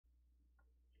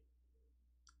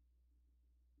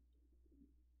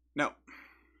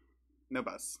No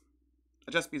buzz.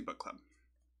 A Just Bees book club.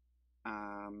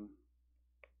 Um,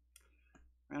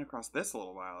 ran across this a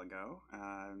little while ago,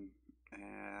 and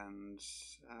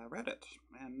read it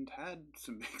and had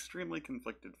some extremely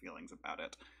conflicted feelings about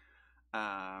it.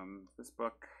 This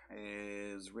book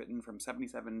is written from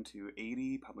 77 to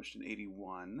 80, published in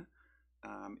 81.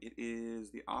 It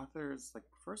is the author's like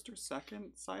first or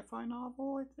second sci-fi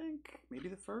novel, I think, maybe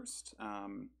the first.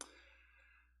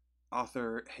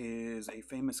 Author is a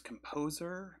famous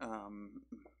composer,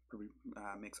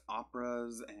 makes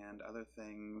operas and other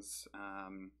things.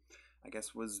 I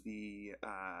guess was the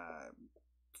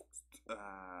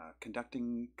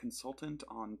conducting consultant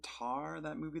on Tar,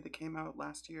 that movie that came out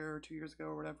last year or 2 years ago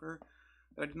or whatever,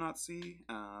 that I did not see.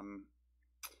 I'm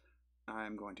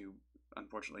going to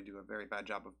unfortunately do a very bad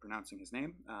job of pronouncing his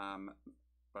name,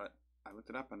 but I looked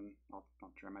it up and I'll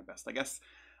try my best, I guess.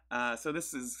 So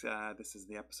this is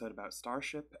the episode about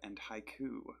Starship and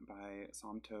Haiku by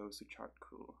Somtow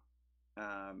Sucharitkul,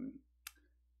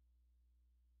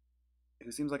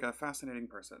 who seems like a fascinating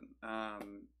person.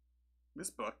 This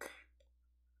book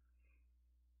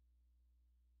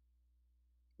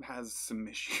has some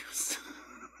issues.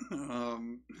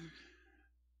 For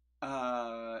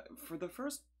the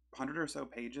first 100 or so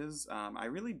pages, I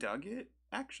really dug it,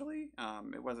 actually.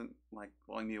 It wasn't like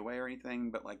blowing me away or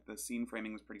anything, but like the scene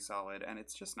framing was pretty solid, and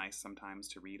it's just nice sometimes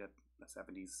to read a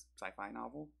 70s sci-fi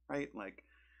novel, right? Like,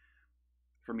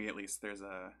 for me at least, there's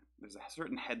a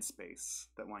certain headspace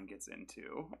that one gets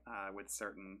into with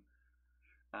certain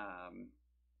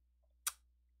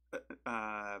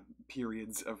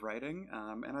periods of writing,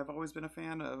 and I've always been a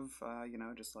fan of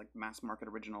just like mass market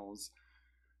originals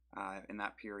in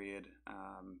that period.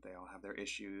 They all have their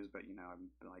issues, but I'm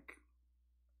like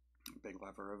a big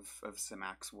lover of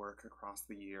Simac's work across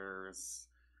the years.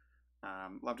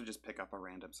 Love to just pick up a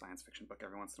random science fiction book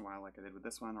every once in a while, like I did with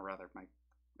this one, or rather my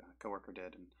coworker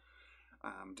did,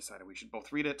 and decided we should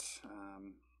both read it.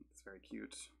 It's very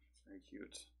cute. It's very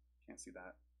cute. Can't see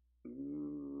that.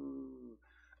 Ooh.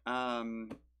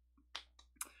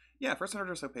 Yeah, first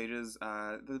 100 or so pages.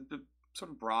 The sort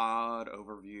of broad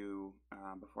overview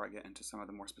before I get into some of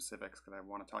the more specifics, because I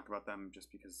want to talk about them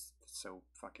just because it's so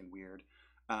fucking weird.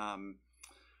 Broad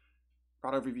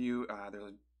overview, there's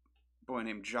a boy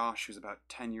named Josh who's about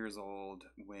 10 years old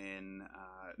when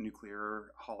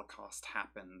nuclear holocaust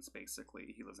happens,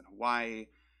 basically. He lives in Hawaii.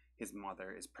 His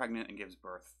mother is pregnant and gives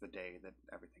birth the day that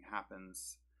everything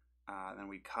happens. Then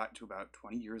we cut to about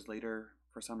 20 years later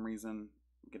for some reason.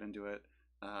 We'll get into it.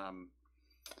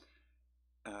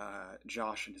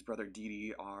 Josh and his brother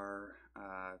Dee are,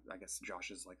 I guess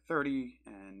Josh is like 30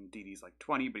 and Dee Dee's like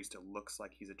 20, but he still looks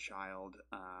like he's a child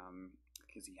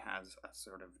because he has a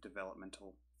sort of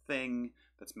developmental thing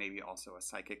that's maybe also a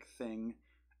psychic thing,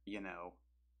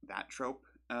 that trope.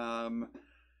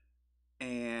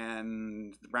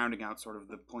 And rounding out sort of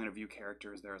the point of view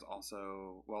characters, there's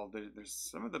also, well, there's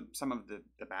some of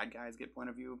the bad guys get point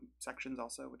of view sections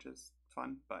also, which is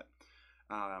fun, but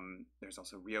there's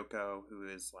also Ryoko, who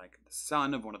is like the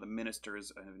son of one of the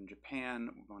ministers in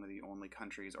Japan, one of the only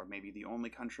countries, or maybe the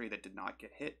only country that did not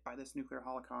get hit by this nuclear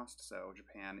holocaust. So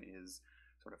Japan is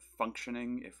sort of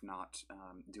functioning, if not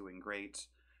doing great.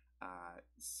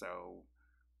 So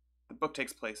the book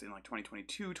takes place in like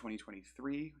 2022,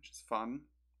 2023, which is fun.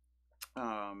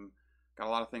 Got a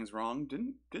lot of things wrong.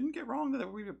 Didn't get wrong that there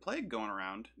would be a plague going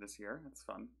around this year. That's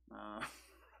fun.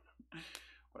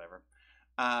 Whatever.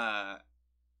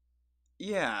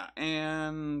 Yeah,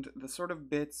 and the sort of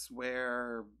bits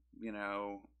where,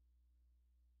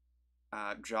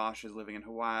 Josh is living in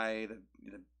Hawaii,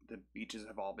 the beaches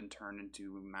have all been turned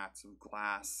into mats of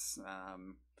glass.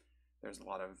 There's a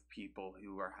lot of people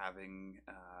who are having,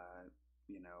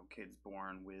 kids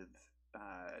born with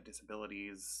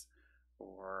disabilities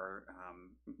or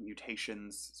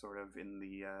mutations, sort of in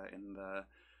the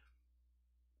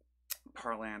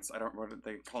parlance. I don't, what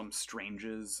they call them,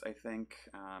 stranges, I think.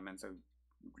 And so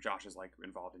Josh is like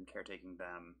involved in caretaking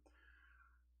them.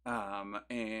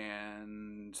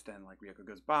 And then like Ryoko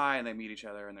goes by and they meet each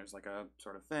other and there's like a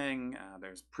sort of thing.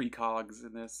 There's precogs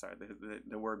in this. Sorry,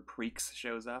 the word prex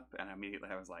shows up, and immediately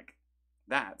I was like,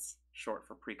 that's short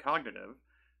for precognitive,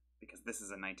 because this is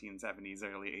a 1970s,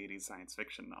 early 80s science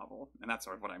fiction novel, and that's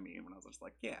sort of what I mean when I was just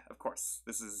like, yeah, of course,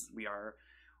 this is we are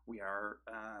we are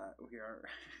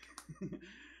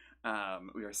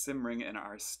simmering in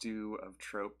our stew of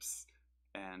tropes,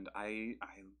 and I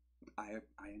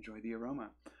enjoy the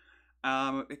aroma.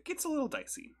 It gets a little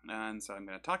dicey, and so I'm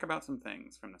going to talk about some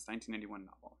things from this 1991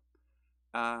 novel.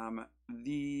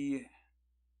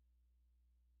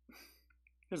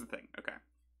 Here's the thing, okay.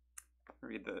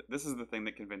 read the. This is the thing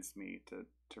that convinced me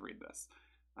to read this.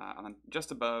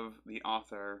 Just above the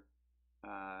author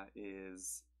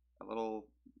is a little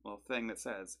thing that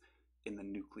says, "In the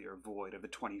nuclear void of the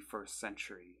 21st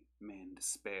century, man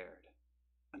despaired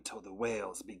until the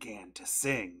whales began to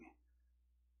sing."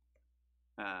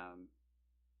 So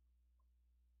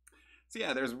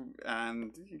yeah,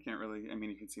 and you can't really. I mean,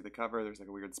 you can see the cover. There's like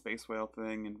a weird space whale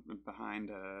thing and behind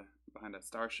a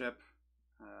starship.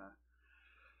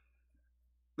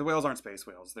 The whales aren't space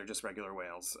whales; they're just regular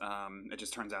whales. It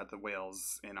just turns out the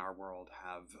whales in our world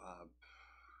have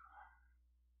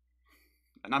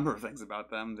a number of things about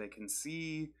them. They can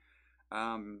see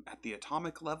at the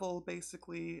atomic level,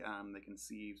 basically. They can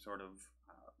see sort of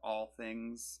all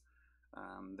things.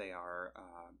 They are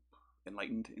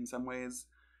enlightened in some ways,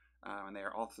 and they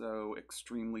are also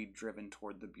extremely driven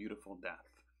toward the beautiful death.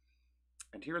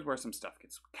 And here's where some stuff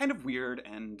gets kind of weird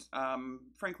and,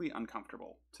 frankly,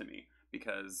 uncomfortable to me,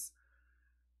 because,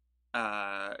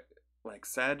 like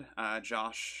said,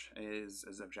 Josh is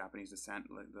of Japanese descent,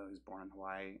 though he's born in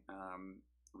Hawaii.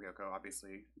 Ryoko,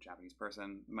 obviously, a Japanese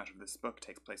person. Much of this book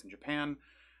takes place in Japan.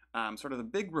 Sort of the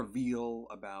big reveal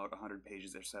about 100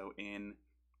 pages or so in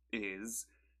is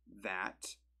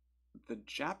that the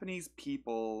Japanese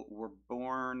people were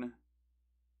born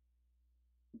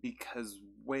because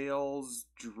whales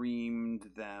dreamed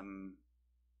an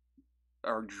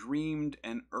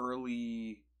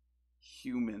early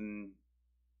human,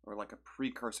 or like a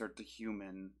precursor to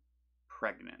human,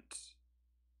 pregnant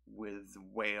with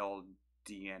whale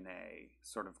DNA,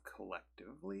 sort of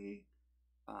collectively,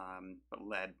 but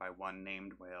led by one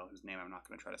named whale whose name I'm not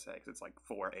going to try to say because it's like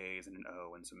 4 A's and an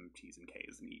O and some T's and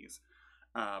K's and E's.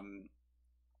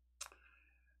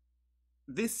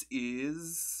 This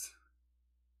is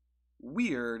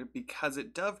weird because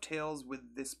it dovetails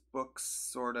with this book's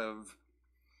sort of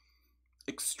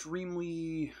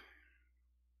extremely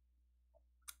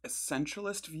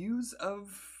essentialist views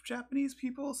of Japanese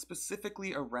people,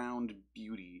 specifically around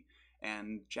beauty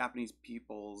and Japanese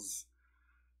people's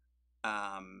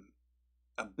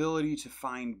ability to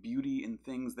find beauty in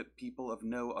things that people of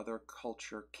no other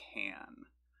culture can.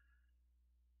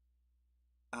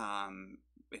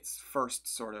 It's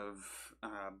first sort of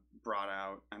brought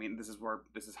out. I mean, this is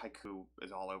Haiku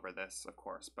is all over this, of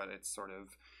course, but it's sort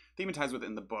of thematized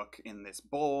within the book in this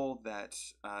bowl that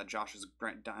Josh's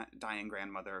dying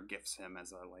grandmother gifts him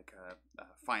as a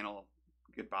final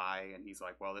goodbye, and he's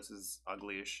like, "Well, this is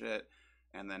ugly as shit."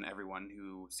 And then everyone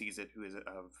who sees it, who is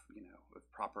of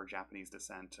proper Japanese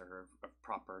descent or of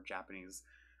proper Japanese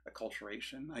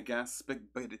acculturation, I guess, but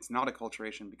it's not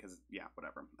acculturation because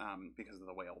whatever, because of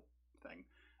the whale thing,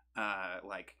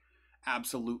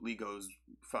 absolutely goes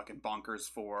fucking bonkers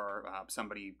for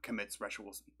somebody commits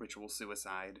ritual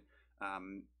suicide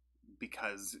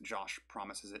because Josh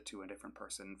promises it to a different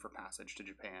person for passage to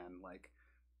Japan,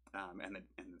 and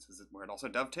this is where it also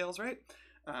dovetails, right?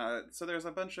 So there's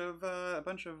a bunch of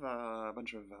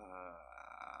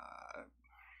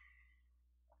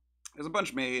there's a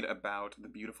bunch made about the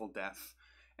beautiful death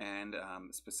and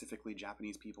specifically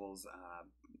Japanese people's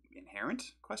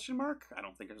inherent question mark. I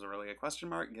don't think there's really a question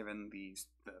mark given the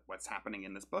what's happening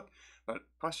in this book, but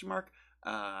question mark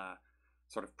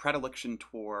sort of predilection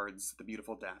towards the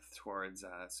beautiful death, towards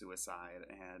suicide,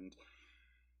 and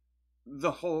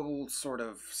the whole sort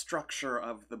of structure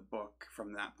of the book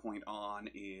from that point on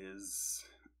is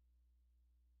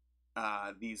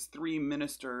these 3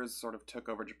 ministers sort of took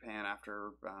over Japan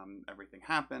after everything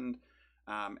happened,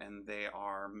 and they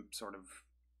are sort of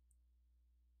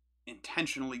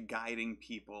intentionally guiding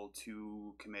people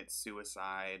to commit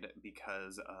suicide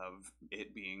because of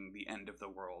it being the end of the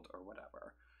world or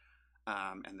whatever.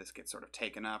 And this gets sort of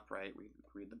taken up, right? We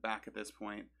read the back at this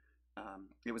point.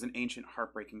 It was an ancient,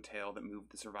 heartbreaking tale that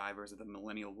moved the survivors of the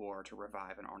Millennial War to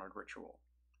revive an honored ritual.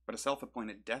 But a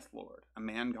self-appointed Death Lord, a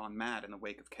man gone mad in the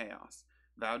wake of chaos,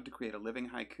 vowed to create a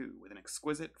living haiku with an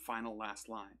exquisite final last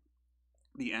line: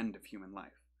 the end of human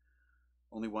life.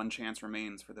 Only one chance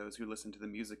remains for those who listen to the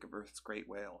music of Earth's great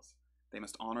whales. They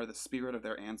must honor the spirit of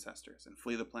their ancestors and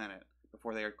flee the planet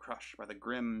before they are crushed by the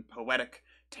grim, poetic,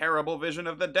 terrible vision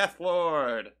of the Death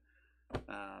Lord.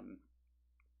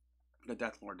 The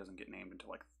Death Lord doesn't get named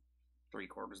until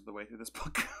 3/4 of the way through this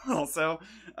book, also,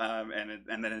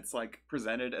 and then it's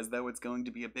presented as though it's going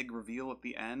to be a big reveal at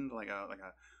the end,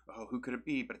 oh, who could it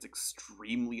be? But it's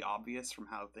extremely obvious from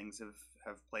how things have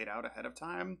played out ahead of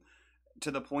time, to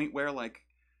the point where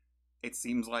it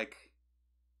seems like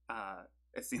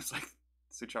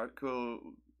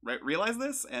Sucharitkul realized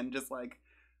this and just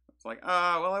it's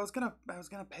well, I was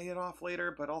gonna pay it off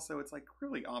later, but also it's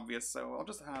really obvious, so I'll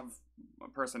just have a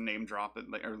person name drop it,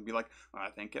 or be like, well, I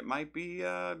think it might be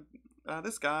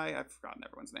this guy. I've forgotten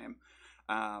everyone's name.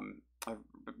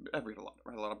 I've read a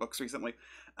lot of books recently.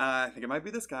 I think it might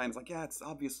be this guy, and it's like, yeah, it's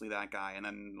obviously that guy. And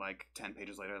then like 10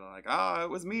 pages later, they're like, oh, it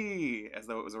was me, as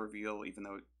though it was a reveal, even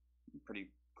though it pretty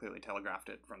clearly telegraphed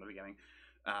it from the beginning.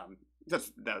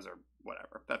 Those are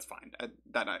whatever. That's fine.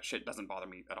 That shit doesn't bother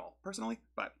me at all personally,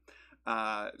 but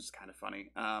it's just kind of funny.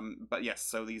 But yes,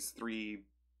 so these three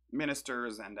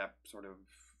ministers end up sort of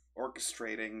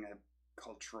orchestrating a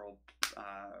cultural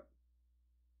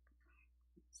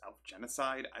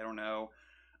self-genocide. I don't know,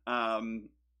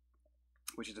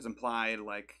 which it is implied.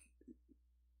 Like,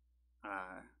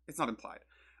 it's not implied.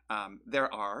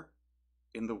 There are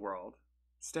in the world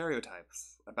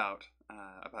stereotypes about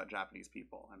Japanese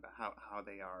people and about how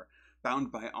they are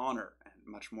bound by honor, and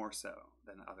much more so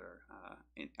than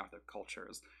in other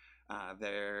cultures.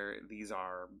 These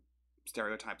are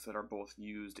stereotypes that are both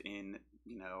used in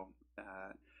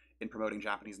in promoting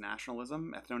Japanese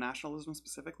nationalism, ethnonationalism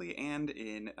specifically, and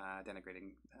in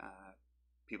denigrating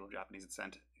people of Japanese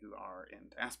descent who are in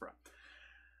diaspora.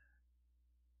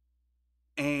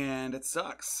 And it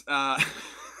sucks.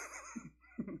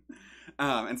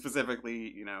 And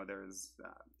specifically, there's,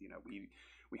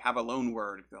 we have a loan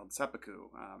word called seppuku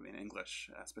in English,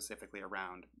 specifically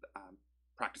around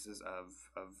practices of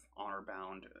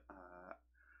honor-bound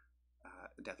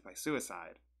death by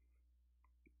suicide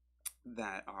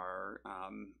that are,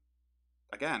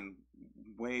 again,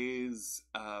 ways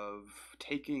of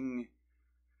taking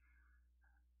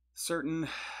certain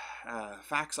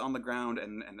facts on the ground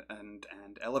and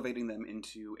elevating them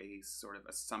into a sort of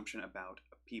assumption about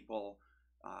people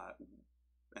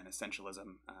and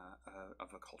essentialism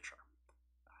of a culture.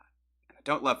 And I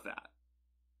don't love that.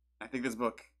 I think this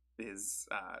book is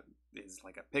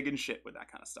like a pig in shit with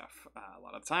that kind of stuff a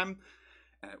lot of the time,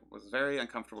 and it was very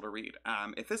uncomfortable to read.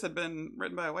 If this had been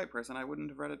written by a white person, I wouldn't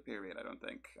have read it, period, I don't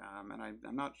think. And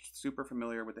I'm not super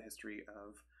familiar with the history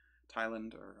of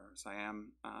Thailand or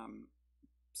Siam,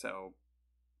 so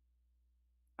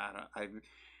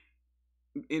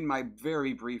in my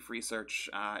very brief research,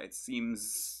 it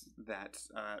seems that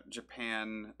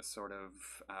Japan sort of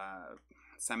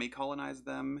semi-colonized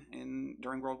them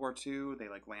during World War II. They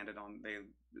like landed on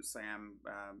Siam.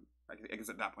 I guess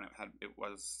at that point it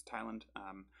was Thailand.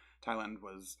 Thailand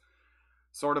was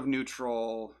sort of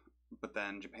neutral, but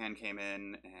then Japan came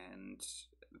in and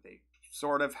they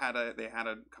sort of had a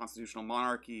constitutional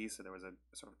monarchy. So there was a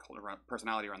sort of cult around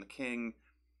personality around the king.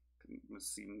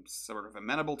 Seemed sort of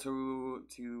amenable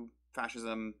to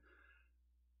fascism,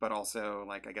 but also,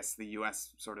 like, I guess the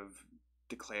U.S. sort of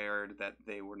declared that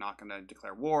they were not going to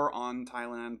declare war on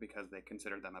Thailand because they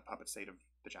considered them a puppet state of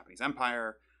the Japanese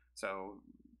Empire. So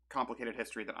complicated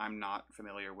history that I'm not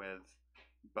familiar with,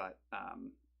 but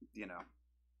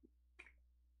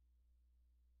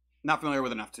not familiar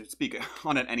with enough to speak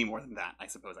on it any more than that, I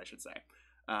suppose I should say.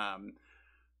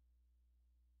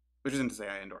 Which isn't to say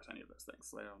I endorse any of those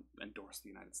things. I don't endorse the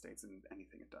United States in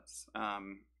anything it does.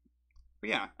 But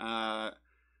yeah, I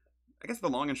guess the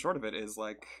long and short of it is,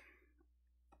 like,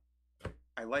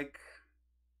 I like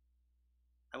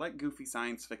goofy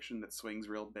science fiction that swings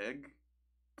real big.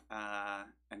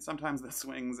 And sometimes the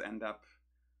swings end up,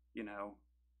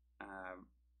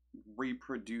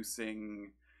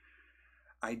 reproducing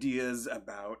ideas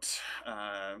about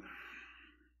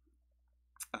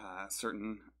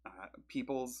certain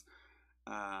peoples,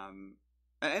 and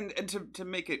to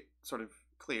make it sort of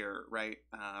clear, right?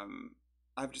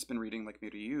 I've just been reading like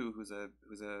Muryu, who's a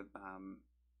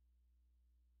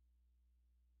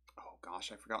oh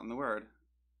gosh, I've forgotten the word.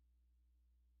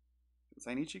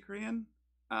 Zainichi Korean.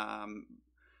 The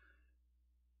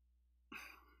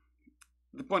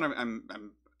point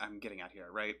I'm getting at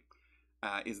here, right,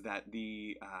 is that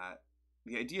the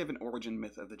idea of an origin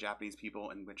myth of the Japanese people,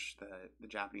 in which the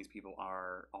Japanese people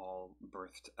are all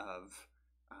birthed of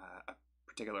a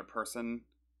particular person,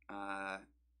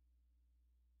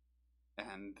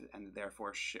 and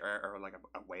therefore share, or like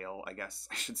a whale, I guess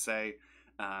I should say,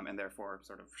 and therefore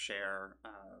sort of share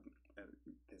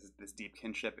this deep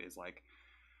kinship, is like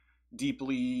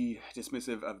deeply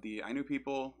dismissive of the Ainu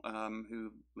people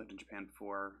who lived in Japan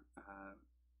before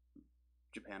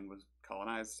Japan was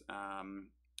colonized.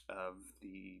 Of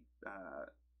the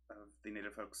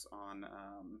native folks on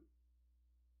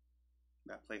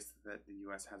that place that the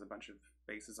U.S. has a bunch of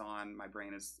bases on. My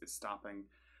brain is stopping.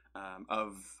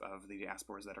 Of the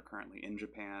diasporas that are currently in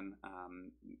Japan.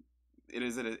 It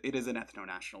is an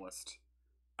ethnonationalist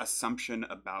assumption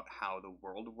about how the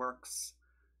world works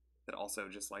that also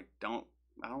just like I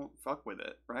don't fuck with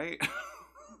it, right?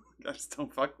 I just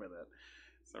don't fuck with it.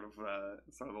 sort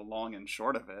of the long and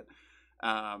short of it.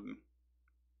 Um,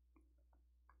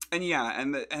 and yeah,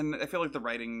 and I feel like the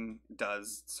writing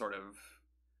does sort of,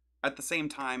 at the same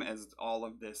time as all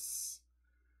of this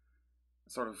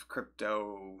sort of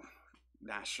crypto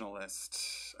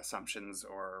nationalist assumptions,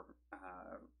 or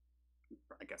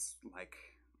I guess like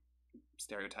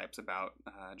stereotypes about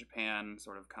Japan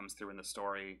sort of comes through in the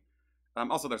story.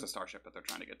 Also, there's a starship that they're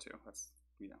trying to get to. That's,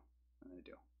 you know, what they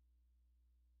do.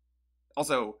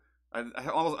 Also,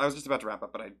 I was just about to wrap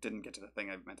up, but I didn't get to the thing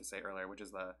I meant to say earlier, which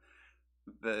is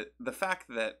the fact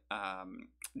that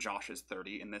Josh is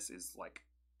 30 in this is like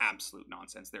absolute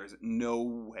nonsense. There is no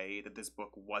way that this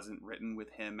book wasn't written with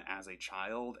him as a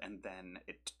child, and then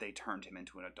they turned him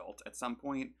into an adult at some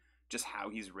point. Just how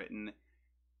he's written,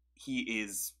 he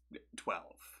is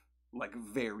 12, like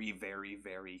very, very,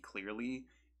 very clearly,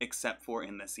 except for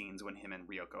in the scenes when him and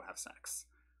Ryoko have sex.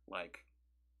 Like,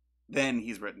 then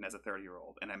he's written as a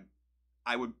 30-year-old, and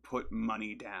I would put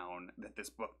money down that this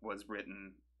book was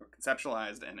written or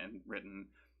conceptualized and written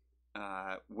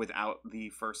without the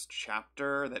first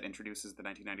chapter that introduces the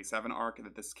 1997 arc,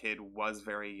 that this kid was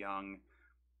very young,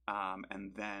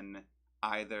 and then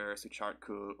either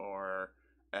Sucharitkul or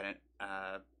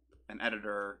an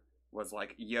editor was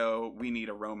like, yo, we need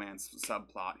a romance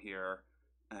subplot here,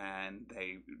 and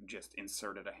they just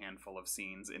inserted a handful of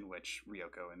scenes in which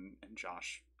Ryoko and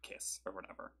Josh kiss or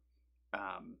whatever.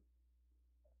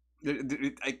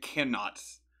 I cannot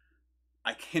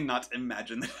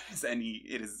imagine that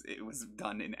it was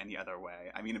done in any other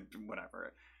way. I mean,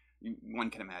 whatever. One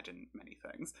can imagine many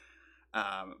things.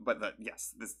 But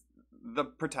yes, the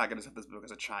protagonist of this book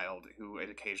is a child who it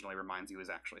occasionally reminds you is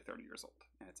actually 30 years old.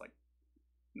 And it's like,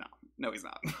 no, he's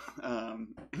not.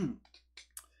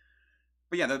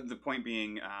 But yeah, the point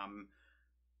being,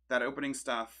 that opening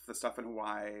stuff, the stuff in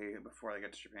Hawaii before they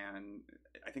get to Japan,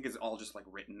 I think is all just like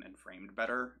written and framed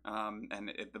better.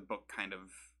 And the book kind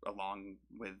of, along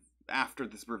with, after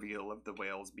this reveal of the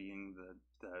whales being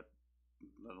the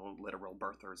literal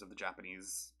birthers of the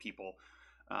Japanese people,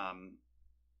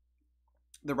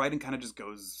 the writing kind of just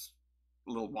goes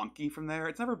a little wonky from there.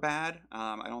 It's never bad.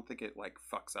 I don't think it like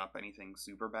fucks up anything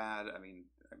super bad. I mean,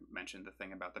 I mentioned the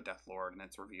thing about the Death Lord and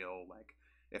its reveal. Like,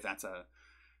 if that's a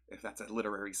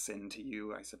literary sin to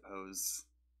you, I suppose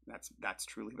that's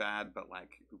truly bad. But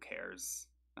like, who cares?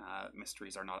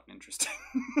 Mysteries are not interesting.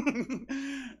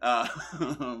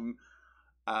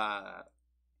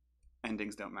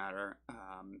 Endings don't matter.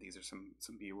 These are some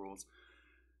B rules.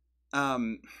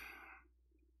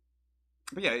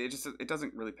 But yeah, it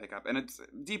doesn't really pick up, and it's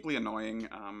deeply annoying.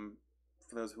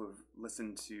 For those who have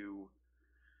listened to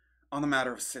On the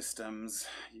Matter of Systems,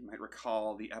 you might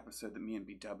recall the episode that me and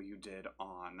BW did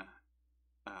on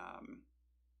I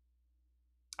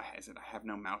Have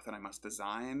No Mouth and I Must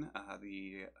Design,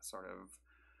 the sort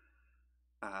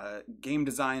of game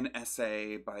design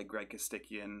essay by Greg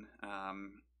Kostikian.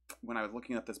 When I was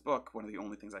looking up this book, one of the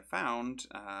only things I found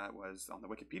was on the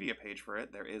Wikipedia page for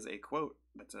it. There is a quote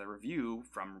that's a review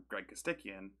from Greg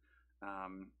Kostikian.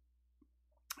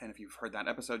 And if you've heard that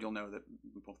episode, you'll know that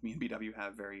both me and BW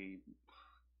have very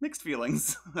mixed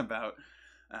feelings about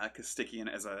Kostikian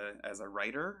as a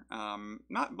writer.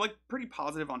 Not like pretty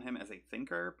positive on him as a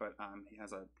thinker, but he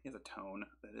has a tone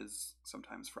that is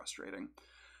sometimes frustrating.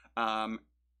 And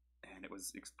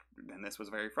this was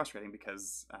very frustrating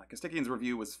because Kostikian's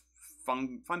review was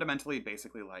fundamentally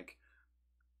basically like,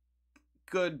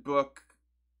 good book,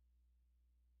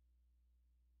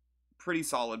 pretty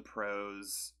solid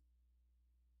prose,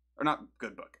 or not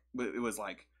good book. It was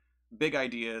like big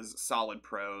ideas, solid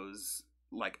prose.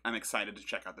 Like, I'm excited to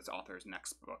check out this author's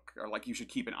next book, or like, you should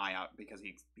keep an eye out because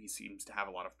he seems to have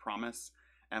a lot of promise,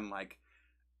 and like,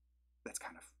 it's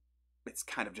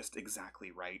kind of just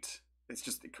exactly right. It's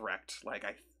just correct. Like,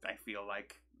 I feel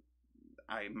like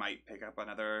I might pick up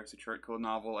another Sucharitkul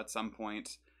novel at some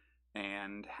point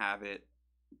and have it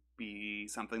be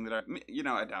something that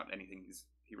I doubt anything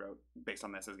he wrote based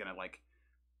on this is gonna like,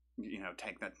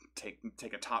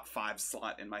 take a top 5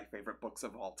 slot in my favorite books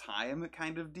of all time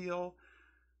kind of deal.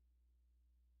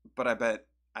 But I bet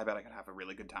I could have a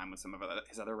really good time with some of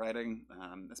his other writing,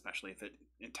 especially if it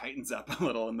tightens up a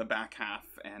little in the back half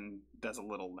and does a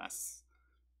little less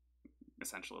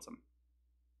essentialism.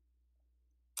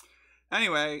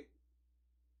 Anyway,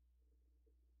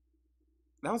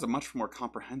 that was a much more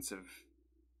comprehensive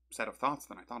set of thoughts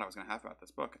than I thought I was going to have about this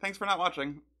book. Thanks for not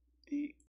watching.